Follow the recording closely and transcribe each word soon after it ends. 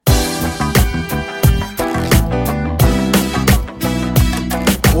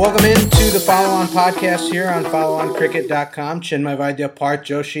Welcome into the Follow On podcast here on followoncricket.com. Chinmay Vaidya, Paarth,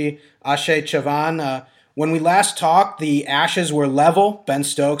 Joshi, Aashay, Chavan. When we last talked, the Ashes were level. Ben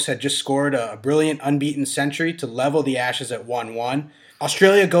Stokes had just scored a brilliant unbeaten century to level the Ashes at 1-1.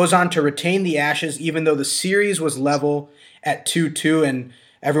 Australia goes on to retain the Ashes even though the series was level at 2-2, and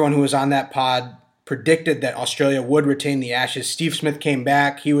everyone who was on that pod predicted that Australia would retain the Ashes. Steve Smith came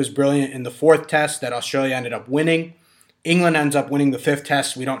back. He was brilliant in the fourth test that Australia ended up winning. England ends up winning the fifth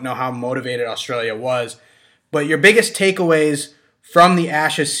test. We don't know how motivated Australia was. But your biggest takeaways from the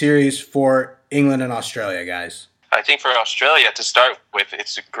Ashes series for England and Australia, guys? I think for Australia, to start with,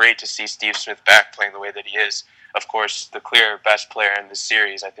 it's great to see Steve Smith back playing the way that he is. Of course, the clear best player in this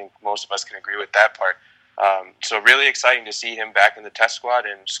series. I think most of us can agree with that part. So really exciting to see him back in the test squad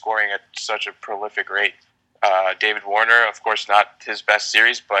and scoring at such a prolific rate. David Warner, of course, not his best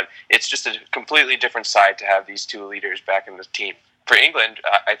series, but it's just a completely different side to have these two leaders back in the team. For England,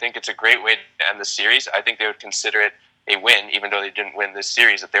 I think it's a great way to end the series. I think they would consider it a win, even though they didn't win this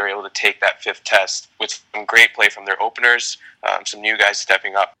series, that they were able to take that fifth test with some great play from their openers, some new guys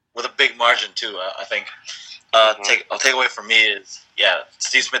stepping up. With a big margin, too, I think. Takeaway for me is,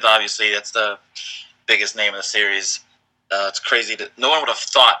 Steve Smith, obviously, that's the biggest name in the series. It's crazy. No one would have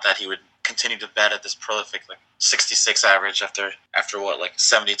thought that he would continue to bat at this prolific 66 average after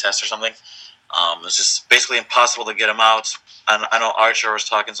 70 tests or something. It's just basically impossible to get him out. I know Archer was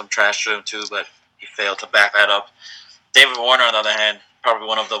talking some trash to him too, but he failed to back that up. David Warner, on the other hand, probably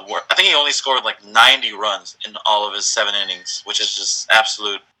one of the worst. I think he only scored 90 runs in all of his 7 innings, which is just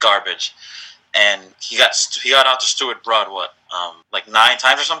absolute garbage. And he got out to Stuart Broad 9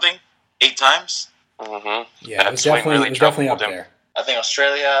 times or something, 8 times. Mm-hmm. Yeah, it was definitely up there. I think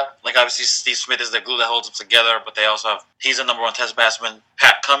Australia, obviously Steve Smith is the glue that holds them together, but they also have, he's a number 1 test batsman.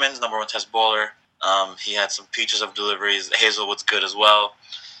 Pat Cummins, number 1 test bowler. He had some peaches of deliveries. Hazelwood's good as well.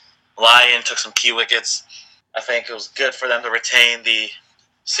 Lyon took some key wickets. I think it was good for them to retain the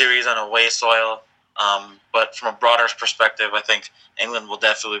series on away soil. But from a broader perspective, I think England will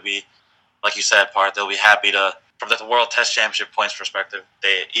definitely be, like you said, Paarth, they'll be happy to, from the World Test Championship points perspective,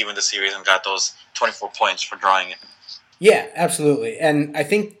 they evened the series and got those 24 points for drawing it. Yeah, absolutely. And I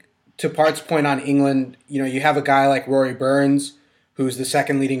think to Paarth's point on England, you have a guy like Rory Burns, who's the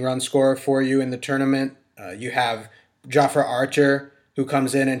second leading run scorer for you in the tournament. You have Jofra Archer, who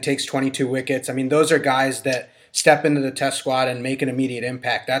comes in and takes 22 wickets. I mean, those are guys that step into the test squad and make an immediate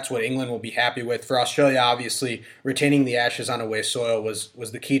impact. That's what England will be happy with. For Australia, obviously, retaining the Ashes on away soil was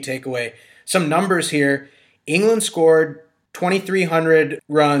the key takeaway. Some numbers here. England scored 2,300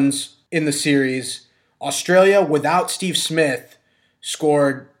 runs in the series. Australia, without Steve Smith,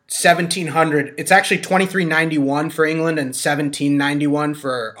 scored 1,700. It's actually 2,391 for England and 1,791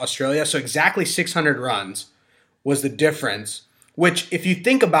 for Australia. So exactly 600 runs was the difference, which, if you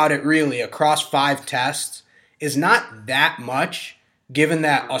think about it really, across 5 tests, is not that much, given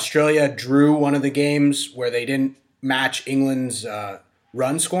that Australia drew one of the games where they didn't match England's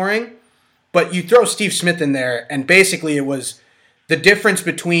run scoring. But you throw Steve Smith in there, and basically it was the difference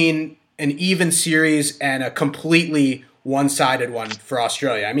between an even series and a completely one-sided one for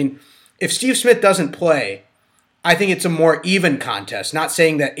Australia. I mean, if Steve Smith doesn't play, I think it's a more even contest. Not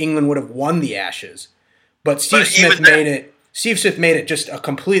saying that England would have won the Ashes, but Steve Smith made it just a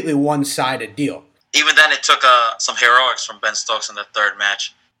completely one-sided deal. Even then, it took some heroics from Ben Stokes in the third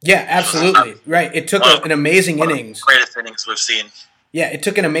match. Yeah, absolutely. Right. It took an amazing innings. Greatest innings we've seen. Yeah, it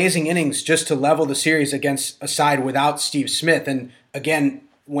took an amazing innings just to level the series against a side without Steve Smith. And again,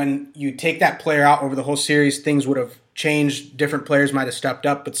 when you take that player out over the whole series, things would have changed. Different players might have stepped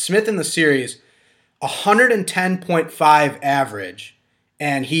up. But Smith in the series, 110.5 average,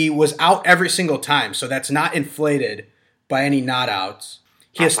 and he was out every single time. So that's not inflated by any not outs.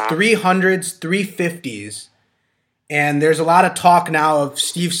 He has 300s, 350s, and there's a lot of talk now of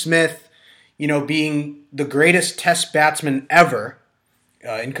Steve Smith, being the greatest test batsman ever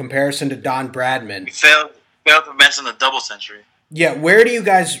in comparison to Don Bradman. He failed to mention the double century. Yeah, where do you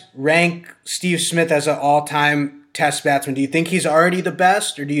guys rank Steve Smith as an all-time test batsman? Do you think he's already the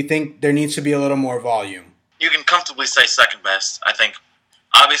best, or do you think there needs to be a little more volume? You can comfortably say second best, I think.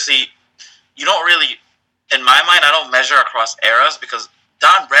 Obviously, you don't really, in my mind, I don't measure across eras because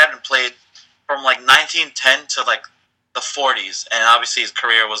Don Bradman played from 1910 to the 40s, and obviously his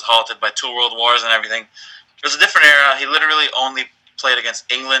career was halted by 2 world wars and everything. It was a different era. He literally only played against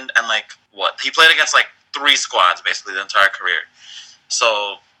England and he played against 3 squads basically the entire career.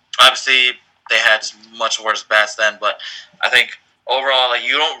 So obviously they had much worse bats then, but I think overall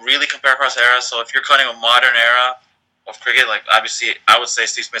you don't really compare across eras. So if you're cutting a modern era of cricket, obviously I would say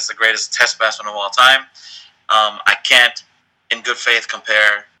Steve Smith's the greatest test batsman of all time. I can't in good faith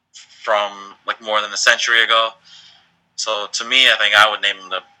compare from like more than a century ago. So to me, I think I would name him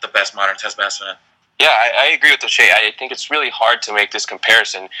the best modern Test batsman. Yeah, I agree with Aashay. I think it's really hard to make this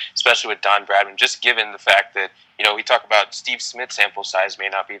comparison, especially with Don Bradman, just given the fact that, we talk about Steve Smith's sample size may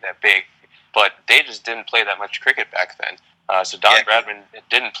not be that big, but they just didn't play that much cricket back then. So Don Bradman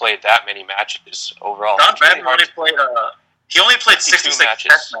didn't play that many matches overall. Don Bradman only played 66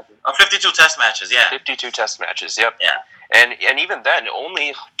 matches. Test matches. 52 Test matches, yeah. 52 Test matches, yep. Yeah. And even then,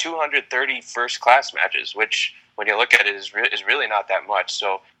 only 230 first-class matches, which, when you look at it, is really not that much.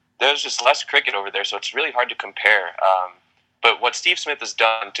 So there's just less cricket over there, so it's really hard to compare. But what Steve Smith has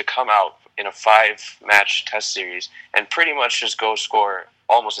done to come out in a 5-match Test series and pretty much just go score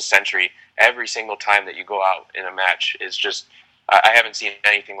almost a century every single time that you go out in a match is just, I haven't seen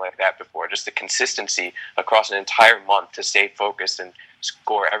anything like that before. Just the consistency across an entire month to stay focused and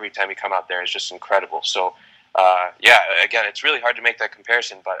score every time you come out there is just incredible. So, again, it's really hard to make that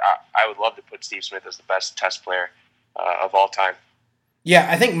comparison, but I would love to put Steve Smith as the best Test player of all time. Yeah,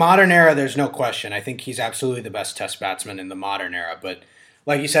 I think modern era, there's no question. I think he's absolutely the best Test batsman in the modern era. But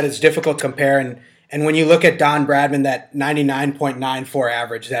like you said, it's difficult to compare. And when you look at Don Bradman, that 99.94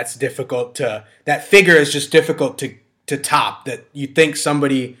 average, that's difficult that figure is just difficult to top. That you think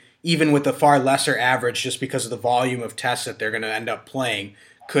somebody, even with a far lesser average, just because of the volume of tests that they're going to end up playing,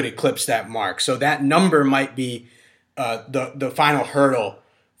 could eclipse that mark. So that number might be the final hurdle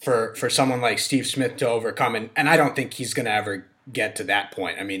for someone like Steve Smith to overcome. And I don't think he's going to ever get to that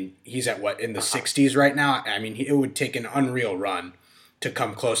point. I mean, he's at in the 60s right now? I mean, it would take an unreal run to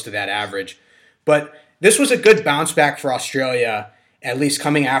come close to that average. But this was a good bounce back for Australia, at least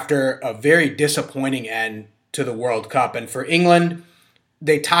coming after a very disappointing end to the World Cup. And for England,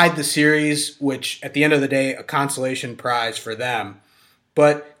 they tied the series, which at the end of the day, a consolation prize for them.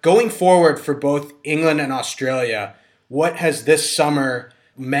 But going forward for both England and Australia, what has this summer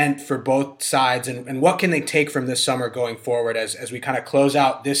meant for both sides, and what can they take from this summer going forward as we kind of close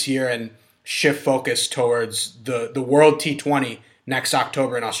out this year and shift focus towards the World T20 next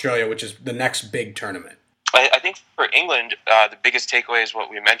October in Australia, which is the next big tournament? I think for England, the biggest takeaway is what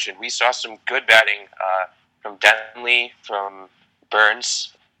we mentioned. We saw some good batting from Denley, from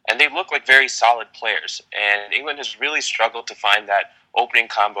Burns, and they look like very solid players. And England has really struggled to find that opening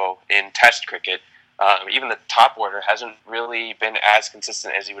combo in Test cricket. Even the top order hasn't really been as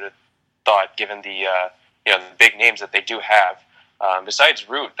consistent as you would have thought, given the the big names that they do have. Besides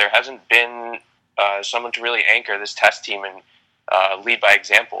Root, there hasn't been someone to really anchor this Test team and lead by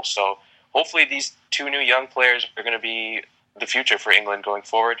example. So hopefully these two new young players are going to be the future for England going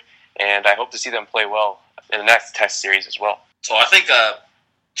forward, and I hope to see them play well in the next Test series as well. So I think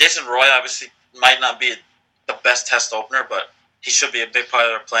Jason Roy obviously might not be the best Test opener, but he should be a big part of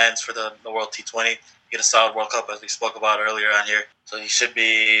their plans for the World T20. Get a solid World Cup, as we spoke about earlier on here. So he should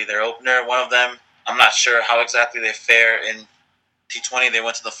be their opener. One of them, I'm not sure how exactly they fare in T20. They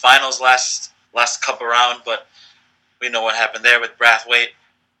went to the finals last Cup round, but we know what happened there with Brathwaite.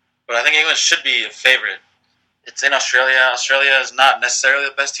 But I think England should be a favorite. It's in Australia. Australia is not necessarily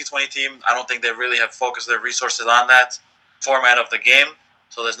the best T20 team. I don't think they really have focused their resources on that format of the game.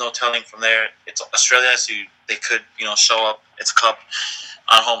 So there's no telling from there. It's Australia, so they could, show up its cup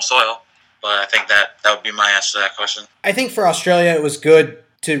on home soil. But I think that would be my answer to that question. I think for Australia, it was good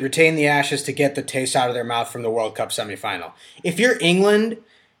to retain the Ashes to get the taste out of their mouth from the World Cup semifinal. If you're England,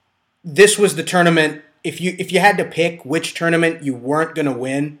 this was the tournament. If you had to pick which tournament you weren't going to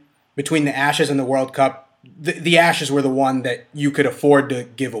win between the Ashes and the World Cup, the Ashes were the one that you could afford to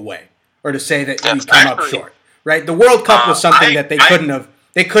give away or to say that you come up short. Right? The World Cup was something that they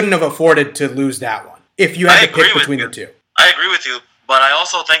couldn't have afforded to lose that one. If you had to pick between the two. I agree with you, but I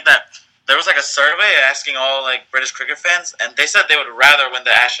also think that there was a survey asking all British cricket fans, and they said they would rather win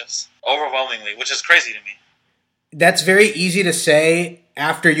the Ashes overwhelmingly, which is crazy to me. That's very easy to say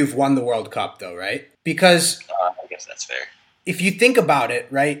after you've won the World Cup, though, right? Because I guess that's fair. If you think about it,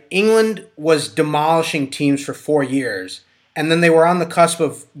 right, England was demolishing teams for 4 years, and then they were on the cusp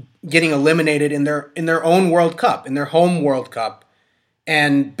of getting eliminated in their own World Cup, in their home World Cup.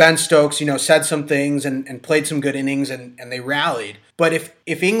 And Ben Stokes, said some things and played some good innings, and they rallied. But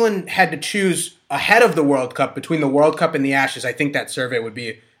if England had to choose ahead of the World Cup, between the World Cup and the Ashes, I think that survey would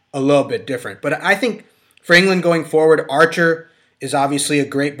be a little bit different. But I think for England going forward, Archer is obviously a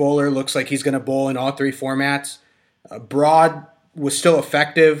great bowler. Looks like he's going to bowl in all three formats. Broad was still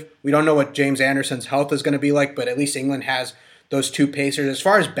effective. We don't know what James Anderson's health is going to be like, but at least England has those two pacers. As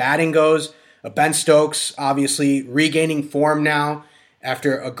far as batting goes, Ben Stokes obviously regaining form now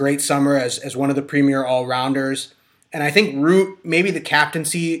after a great summer as one of the premier all-rounders. And I think Root, maybe the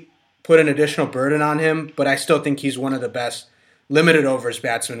captaincy put an additional burden on him, but I still think he's one of the best limited overs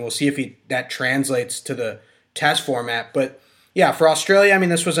batsman. We'll see if that translates to the test format. But yeah, for Australia, I mean,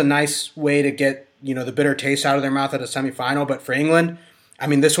 this was a nice way to get, the bitter taste out of their mouth at a semifinal. But for England, I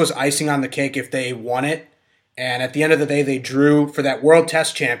mean, this was icing on the cake if they won it. And at the end of the day, they drew for that World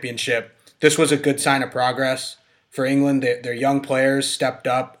Test Championship. This was a good sign of progress for England. Their young players stepped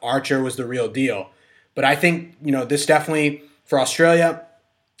up. Archer was the real deal. But I think, this definitely, for Australia,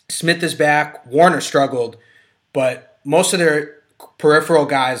 Smith is back. Warner struggled, but most of their peripheral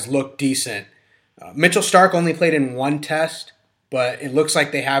guys look decent. Mitchell Starc only played in one test, but it looks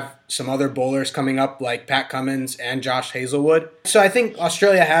like they have some other bowlers coming up like Pat Cummins and Josh Hazelwood. So I think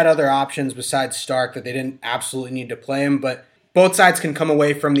Australia had other options besides Starc that they didn't absolutely need to play him, but both sides can come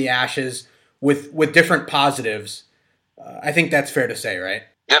away from the Ashes with different positives. I think that's fair to say, right?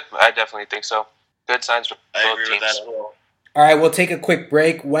 Yep, I definitely think so. Good signs for both I agree teams. with that as well. All right, we'll take a quick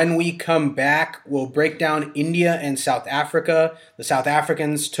break. When we come back, we'll break down India and South Africa. The South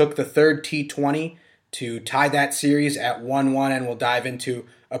Africans took the third T20 to tie that series at 1-1, and we'll dive into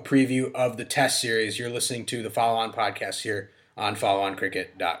a preview of the Test series. You're listening to the Follow On podcast here on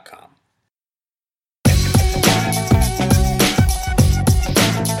followoncricket.com.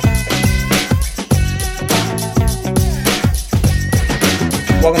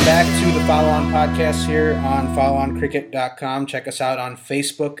 Welcome back to the Follow On podcast here on followoncricket.com. Check us out on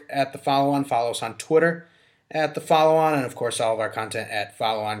Facebook at The Follow On. Follow us on Twitter at The Follow On. And, of course, all of our content at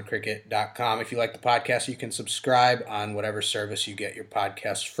followoncricket.com. If you like the podcast, you can subscribe on whatever service you get your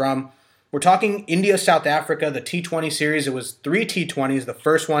podcasts from. We're talking India-South Africa, the T20 series. It was 3 T20s. The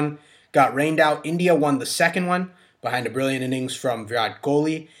first one got rained out. India won the second one behind a brilliant innings from Virat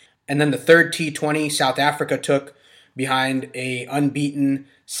Kohli. And then the third T20, South Africa took behind a unbeaten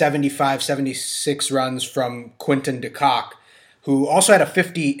 75-76 runs from Quinton de Kock, who also had a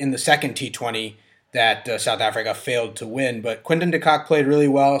 50 in the second T20 that South Africa failed to win. But Quinton de Kock played really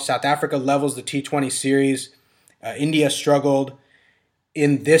well. South Africa levels the T20 series. India struggled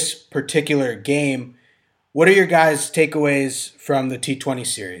in this particular game. What are your guys' takeaways from the T20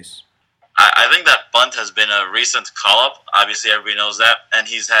 series? I think that Pant has been a recent call-up. Obviously, everybody knows that. And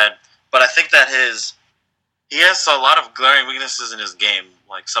but I think that he has a lot of glaring weaknesses in his game.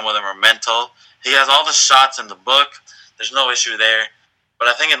 Like, some of them are mental. He has all the shots in the book. There's no issue there. But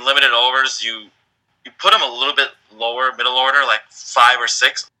I think in limited overs, you put him a little bit lower, middle order, like 5 or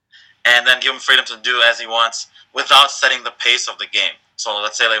 6, and then give him freedom to do as he wants without setting the pace of the game. So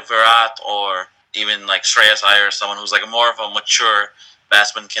let's say like Virat or even like Shreyas, Iyer, someone who's like more of a mature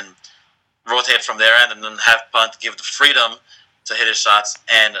batsman can rotate from their end and then have Pant give the freedom to hit his shots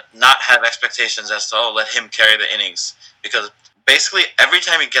and not have expectations as to, let him carry the innings. Because basically every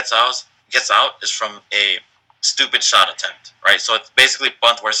time he gets out is from a stupid shot attempt, right? So it's basically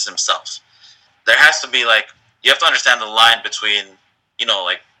Pant versus himself. There has to be you have to understand the line between,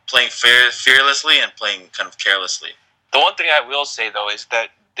 playing fearlessly and playing kind of carelessly. The one thing I will say, though, is that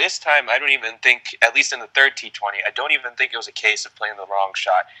this time I don't even think, at least in the third T20, I don't even think it was a case of playing the wrong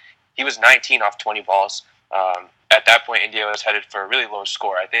shot. He was 19 off 20 balls. At that point, India was headed for a really low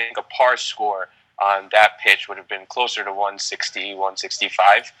score. I think a par score on that pitch would have been closer to 160,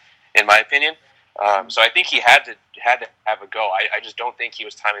 165, in my opinion. So I think he had to have a go. I just don't think he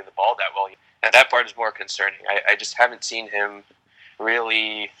was timing the ball that well. And that part is more concerning. I just haven't seen him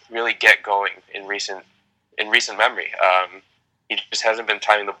really get going in recent memory. He just hasn't been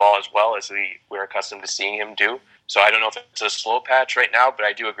timing the ball as well as we're accustomed to seeing him do. So I don't know if it's a slow patch right now, but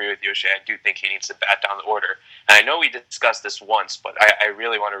I do agree with Joshi. I do think he needs to bat down the order. And I know we discussed this once, but I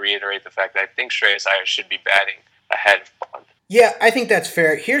really want to reiterate the fact that I think Shreyas Iyer should be batting ahead of Pant. Yeah, I think that's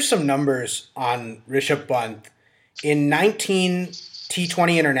fair. Here's some numbers on Rishabh Pant. In 19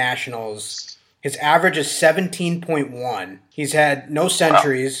 T20 internationals, his average is 17.1. He's had no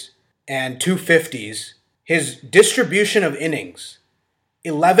centuries and 2 50s. His distribution of innings,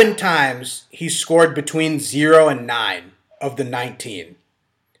 11 times he scored between 0 and 9 of the 19.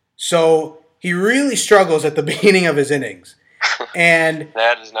 So he really struggles at the beginning of his innings. And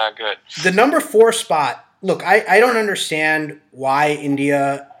that is not good. The number 4 spot, look, I don't understand why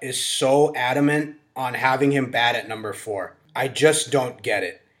India is so adamant on having him bat at number 4. I just don't get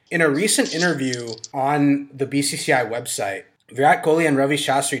it. In a recent interview on the BCCI website, Virat Kohli and Ravi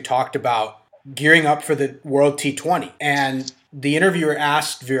Shastri talked about gearing up for the World T20. And the interviewer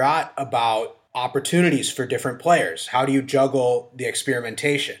asked Virat about opportunities for different players. How do you juggle the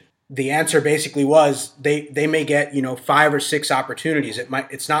experimentation? The answer basically was they may get 5 or 6 opportunities.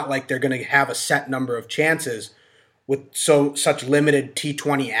 It's not like they're going to have a set number of chances with such limited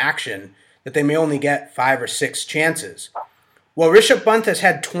T20 action that they may only get 5 or 6 chances. Well, Rishabh Pant has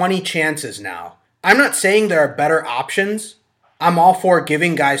had 20 chances now. I'm not saying there are better options. I'm all for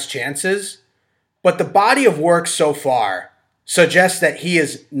giving guys chances, but the body of work so far suggests that he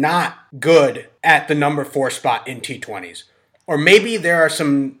is not good at the number 4 spot in T20s. Or maybe there are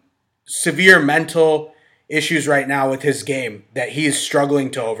some severe mental issues right now with his game that he is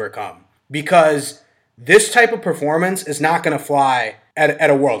struggling to overcome. Because this type of performance is not going to fly at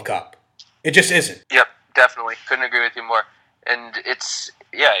a World Cup. It just isn't. Yep, definitely. Couldn't agree with you more. And it's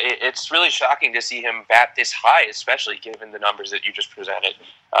really shocking to see him bat this high, especially given the numbers that you just presented.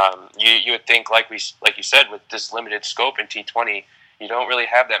 You would think, like you said, with this limited scope in T20, you don't really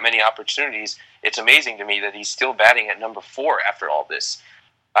have that many opportunities. It's amazing to me that he's still batting at number 4 after all this.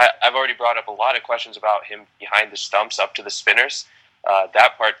 I've already brought up a lot of questions about him behind the stumps up to the spinners.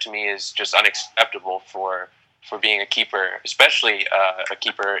 That part to me is just unacceptable for being a keeper, especially a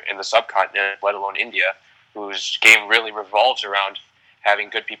keeper in the subcontinent, let alone India, whose game really revolves around having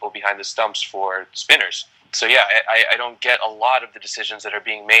good people behind the stumps for spinners. So yeah, I don't get a lot of the decisions that are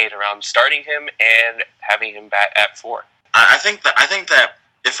being made around starting him and having him bat at 4. I think that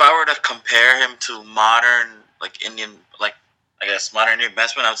if I were to compare him to modern Indian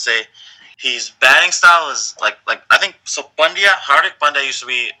batsmen, I would say his batting style is like I think so. Hardik Pandya used to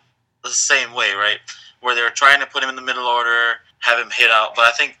be the same way, right? Where they were trying to put him in the middle order, have him hit out. But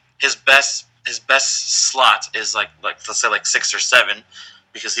I think his best slot is like let's say 6 or 7,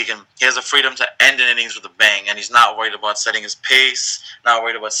 because he has the freedom to end an innings with a bang, and he's not worried about setting his pace, not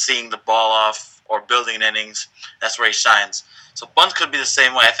worried about seeing the ball off or building an innings. That's where he shines. So Pant could be the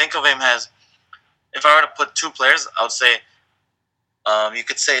same way. I think of him as, if I were to put 2 players, I would say you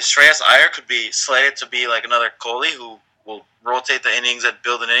could say Shreyas Iyer could be slated to be like another Kohli who will rotate the innings and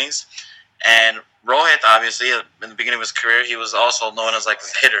build an innings. And Rohit, obviously, in the beginning of his career, he was also known as like a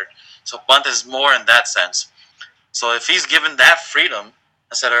hitter. So Pant is more in that sense. So if he's given that freedom,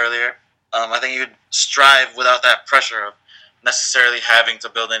 I said earlier, I think he would strive without that pressure of necessarily having to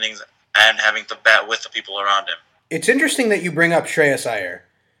build innings and having to bat with the people around him. It's interesting that you bring up Shreyas Iyer,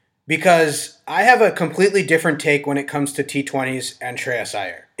 because I have a completely different take when it comes to T20s and Shreyas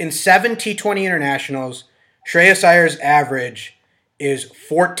Iyer. In 7 T20 internationals, Shreyas Iyer's average is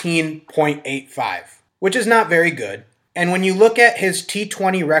 14.85, which is not very good. And when you look at his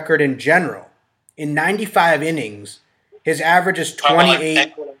T20 record in general, in 95 innings, his average is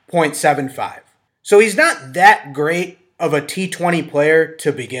 28.75. So he's not that great of a T20 player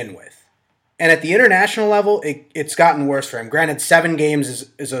to begin with. And at the international level, it's gotten worse for him. Granted, 7 games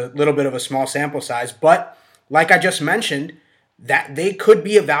is a little bit of a small sample size, but like I just mentioned, that they could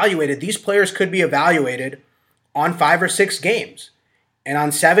be evaluated. These players could be evaluated on 5 or 6 games. And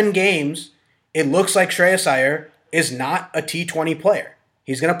on 7 games, it looks like Shreyas Iyer is not a T20 player.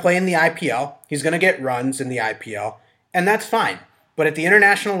 He's going to play in the IPL. He's going to get runs in the IPL, and that's fine. But at the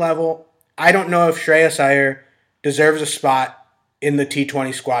international level, I don't know if Shreyas Iyer deserves a spot in the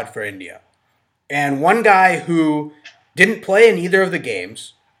T20 squad for India. And one guy who didn't play in either of the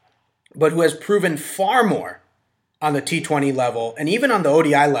games, but who has proven far more on the T20 level and even on the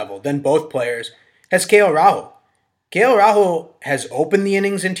ODI level than both players, has KL Rahul. KL Rahul has opened the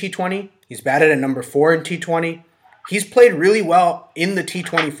innings in T20. He's batted at number 4 in T20. He's played really well in the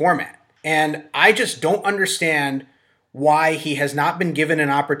T20 format. And I just don't understand why he has not been given an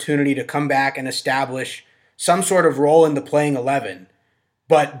opportunity to come back and establish some sort of role in the playing 11.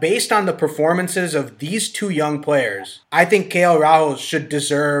 But based on the performances of these 2 young players, I think KL Rahul should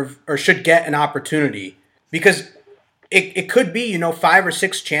deserve or should get an opportunity, because it could be, 5 or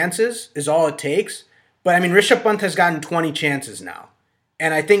 6 chances is all it takes. But I mean, Rishabh Pant has gotten 20 chances now.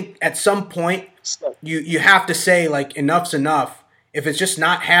 And I think at some point you have to say, like, enough's enough. If it's just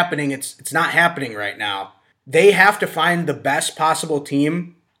not happening, it's not happening right now. They have to find the best possible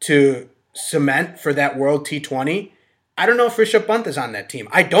team to cement for that World T20. I don't know if Rishabh Pant is on that team.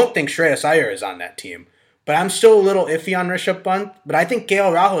 I don't think Shreyas Iyer is on that team. But I'm still a little iffy on Rishabh Pant. But I think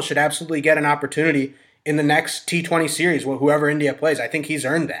KL Rahul should absolutely get an opportunity in the next T20 series, whoever India plays. I think he's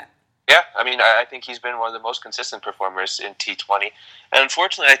earned that. Yeah, I mean, I think he's been one of the most consistent performers in T20. And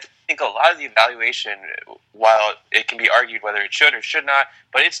unfortunately, I think a lot of the evaluation, while it can be argued whether it should or should not,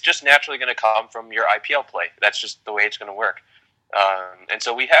 but it's just naturally going to come from your IPL play. That's just the way it's going to work. And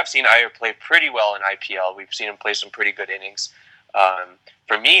so we have seen Iyer play pretty well in IPL. We've seen him play some pretty good innings.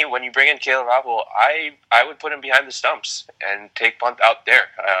 For me, when you bring in KL Rahul, I would put him behind the stumps and take Pant out there.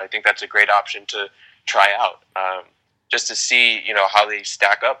 I think that's a great option to try out. Just to see, how they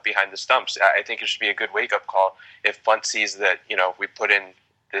stack up behind the stumps. I think it should be a good wake-up call if Pant sees that, we put in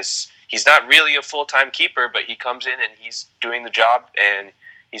this. He's not really a full-time keeper, but he comes in and he's doing the job, and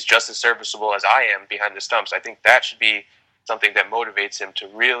he's just as serviceable as I am behind the stumps. I think that should be something that motivates him to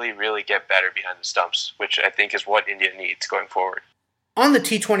really, really get better behind the stumps, which I think is what India needs going forward. On the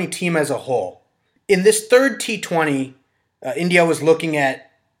T20 team as a whole, in this third T20, India was looking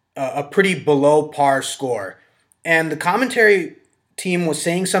at a pretty below par score. And the commentary team was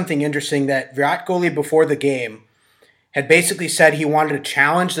saying something interesting, that Virat Kohli before the game had basically said he wanted to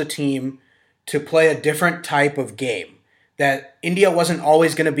challenge the team to play a different type of game. That India wasn't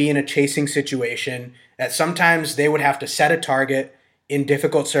always going to be in a chasing situation, that sometimes they would have to set a target in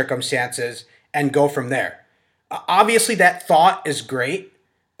difficult circumstances and go from there. Obviously, that thought is great.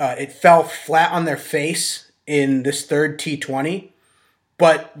 It fell flat on their face in this third T20,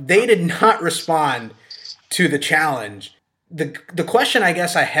 but they did not respond to the challenge. The question I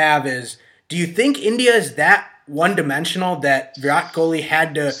guess I have is, do you think India is that one-dimensional that Virat Kohli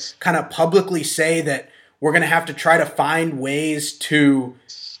had to kind of publicly say that we're going to have to try to find ways to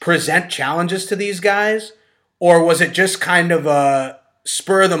present challenges to these guys? Or was it just kind of a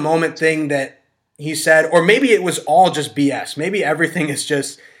spur-of-the-moment thing that he said? Or maybe it was all just BS. Maybe everything is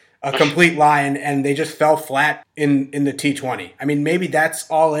just a complete lie and they just fell flat in the T20. I mean, maybe that's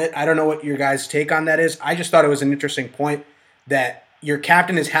all it. I don't know what your guys' take on that is. I just thought it was an interesting point that your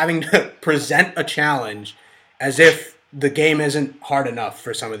captain is having to present a challenge as if the game isn't hard enough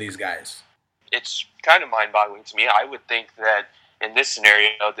for some of these guys. It's kind of mind-boggling to me. I would think that in this scenario,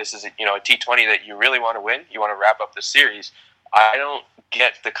 this is a T20 that you really want to win. You want to wrap up the series. I don't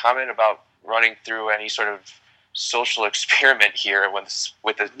get the comment about running through any sort of social experiment here with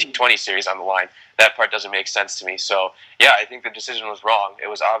the T20 series on the line. That part doesn't make sense to me. So, yeah, I think the decision was wrong. It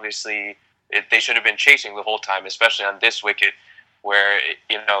was obviously they should have been chasing the whole time, especially on this wicket where,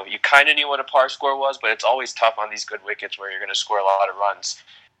 you kind of knew what a par score was, but it's always tough on these good wickets where you're going to score a lot of runs.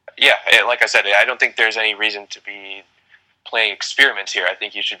 Yeah, like I said, I don't think there's any reason to be playing experiments here. I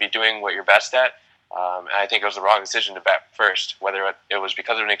think you should be doing what you're best at. And I think it was the wrong decision to bat first, whether it was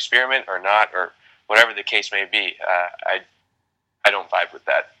because of an experiment or not, or whatever the case may be. I don't vibe with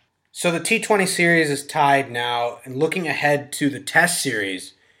that. So the T20 series is tied now, and looking ahead to the Test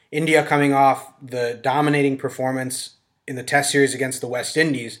series, India coming off the dominating performance in the Test series against the West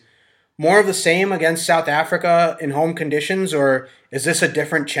Indies. More of the same against South Africa in home conditions, or is this a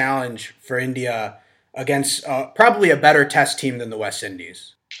different challenge for India against probably a better Test team than the West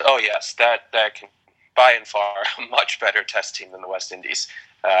Indies? Oh, yes. That can, by and far, a much better Test team than the West Indies.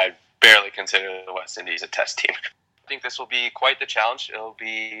 I barely consider the West Indies a Test team. I think this will be quite the challenge. It'll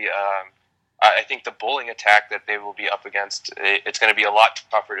be, I think the bowling attack that they will be up against, it's going to be a lot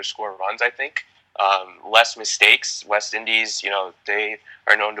tougher to score runs, I think. Less mistakes. West Indies, they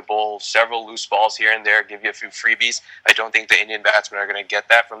are known to bowl several loose balls here and there, give you a few freebies. I don't think the Indian batsmen are going to get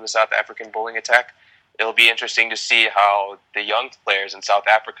that from the South African bowling attack. It'll be interesting to see how the young players in South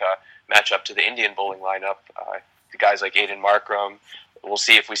Africa match up to the Indian bowling lineup. The guys like Aiden Markram. We'll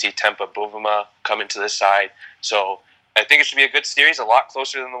see if we see Tempa Bavuma come into this side. So I think it should be a good series, a lot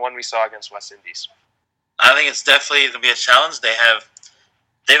closer than the one we saw against West Indies. I think it's definitely going to be a challenge.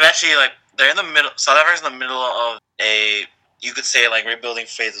 They've actually, they're in the middle. South Africa's in the middle of a, you could say, rebuilding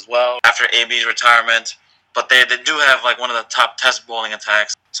phase as well after AB's retirement. But they do have one of the top Test bowling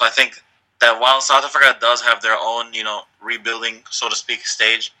attacks. So I think that while South Africa does have their own, rebuilding, so to speak,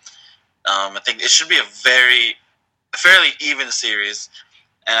 stage, I think it should be a fairly even series.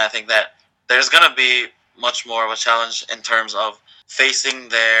 And I think that there's going to be much more of a challenge in terms of facing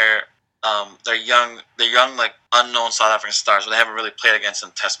their young unknown South African stars who they haven't really played against in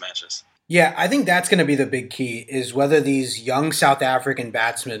Test matches. Yeah, I think that's going to be the big key, is whether these young South African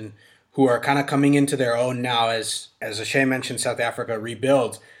batsmen who are kind of coming into their own now as Aashay mentioned, South Africa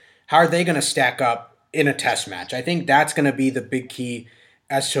rebuilds, how are they going to stack up in a Test match? I think that's going to be the big key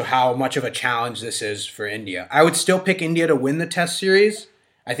as to how much of a challenge this is for India. I would still pick India to win the Test series.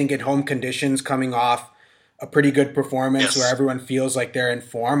 I think in home conditions, coming off a pretty good performance where everyone feels like they're in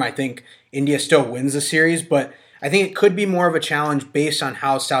form, I think India still wins the series, but I think it could be more of a challenge based on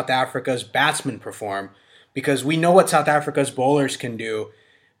how South Africa's batsmen perform, because we know what South Africa's bowlers can do,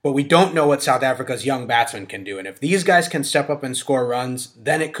 but we don't know what South Africa's young batsmen can do. And if these guys can step up and score runs,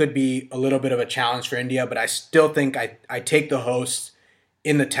 then it could be a little bit of a challenge for India, but I still think I take the hosts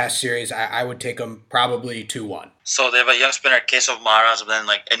in the Test series. I would take them probably 2-1. So they have a young spinner, Keshav Maharaj, but then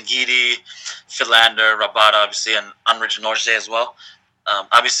Ngidi, Philander, Rabada, obviously, and Anrich Norgay as well.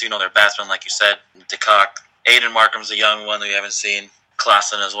 Obviously, their batsmen, like you said, De Kock. Aiden Markram's a young one that we haven't seen.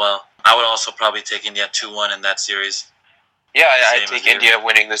 Klaassen as well. I would also probably take India 2-1 in that series. Yeah, I Same take as you. India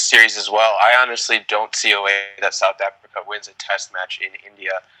winning this series as well. I honestly don't see a way that South Africa wins a test match in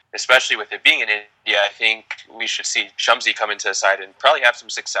India, especially with it being in India. I think we should see Shumsey come into the side and probably have some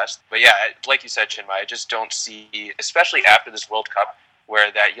success. But yeah, like you said, Chinmay, I just don't see, especially after this World Cup, where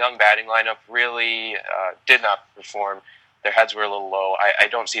that young batting lineup really did not perform. Their heads were a little low. I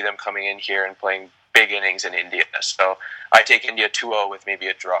don't see them coming in here and playing big innings in India. So I take India 2-0 with maybe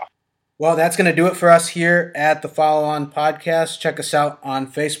a draw. Well, that's going to do it for us here at the Follow On Podcast. Check us out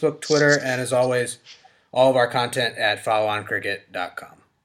on Facebook, Twitter, and as always, all of our content at followoncricket.com.